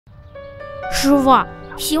师傅，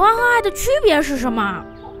喜欢和爱的区别是什么？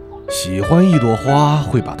喜欢一朵花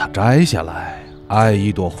会把它摘下来，爱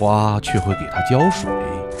一朵花却会给它浇水。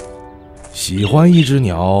喜欢一只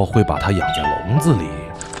鸟会把它养在笼子里，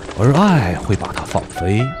而爱会把它放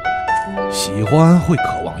飞。喜欢会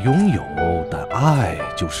渴望拥有，但爱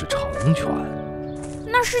就是成全。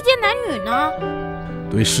那世间男女呢？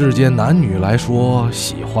对世间男女来说，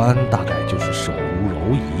喜欢大概就是手如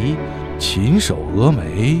柔夷，琴手峨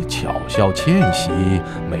眉，巧笑倩兮，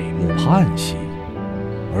美目盼兮。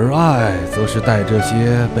而爱则是待这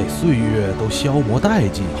些被岁月都消磨殆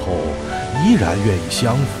尽后，依然愿意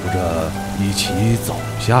相扶着一起走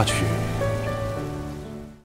下去。